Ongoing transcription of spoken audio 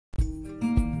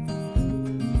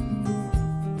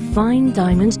fine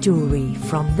diamond jewellery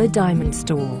from the Diamond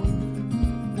Store.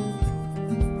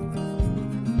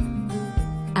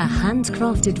 A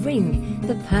handcrafted ring,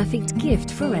 the perfect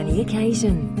gift for any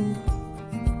occasion.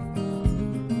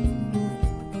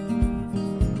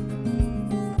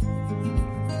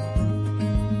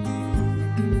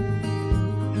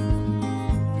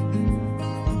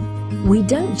 We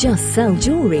don't just sell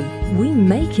jewellery, we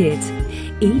make it.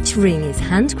 Each ring is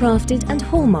handcrafted and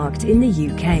hallmarked in the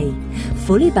UK,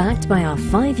 fully backed by our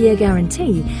 5-year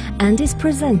guarantee and is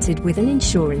presented with an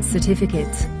insurance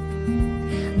certificate.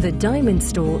 The Diamond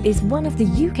Store is one of the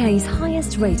UK's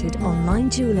highest rated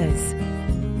online jewellers.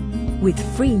 With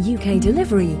free UK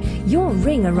delivery, your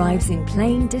ring arrives in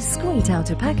plain, discreet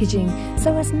outer packaging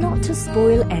so as not to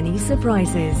spoil any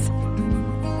surprises.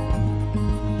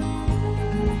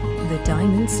 The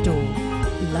Diamond Store.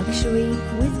 Luxury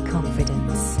with confidence.